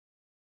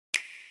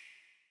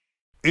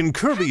In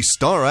Kirby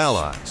Star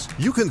Allies,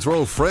 you can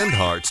throw friend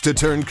hearts to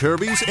turn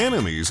Kirby's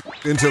enemies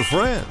into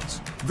friends.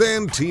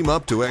 Then team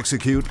up to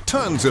execute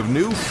tons of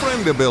new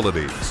friend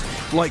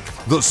abilities, like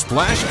the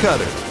Splash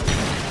Cutter,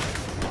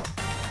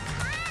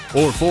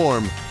 or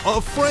form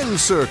a friend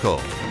circle.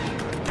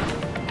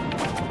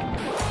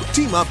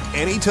 Team up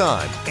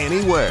anytime,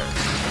 anywhere.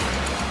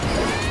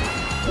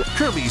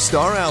 Kirby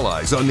Star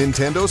Allies on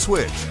Nintendo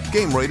Switch.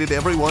 Game rated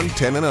everyone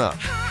 10 and up.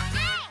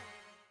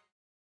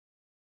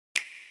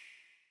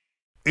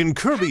 In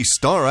Kirby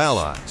Star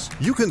Allies,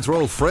 you can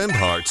throw friend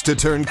hearts to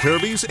turn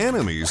Kirby's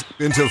enemies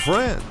into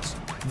friends.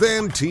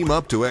 Then team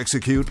up to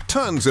execute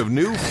tons of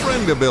new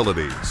friend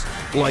abilities,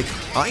 like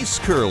ice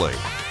curling,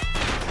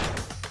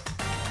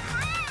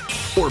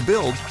 or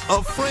build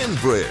a friend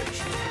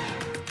bridge.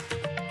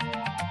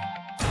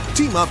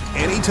 Team up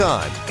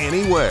anytime,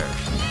 anywhere.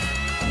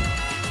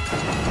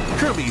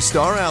 Kirby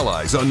Star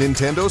Allies on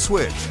Nintendo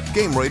Switch.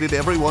 Game rated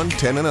everyone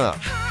 10 and up.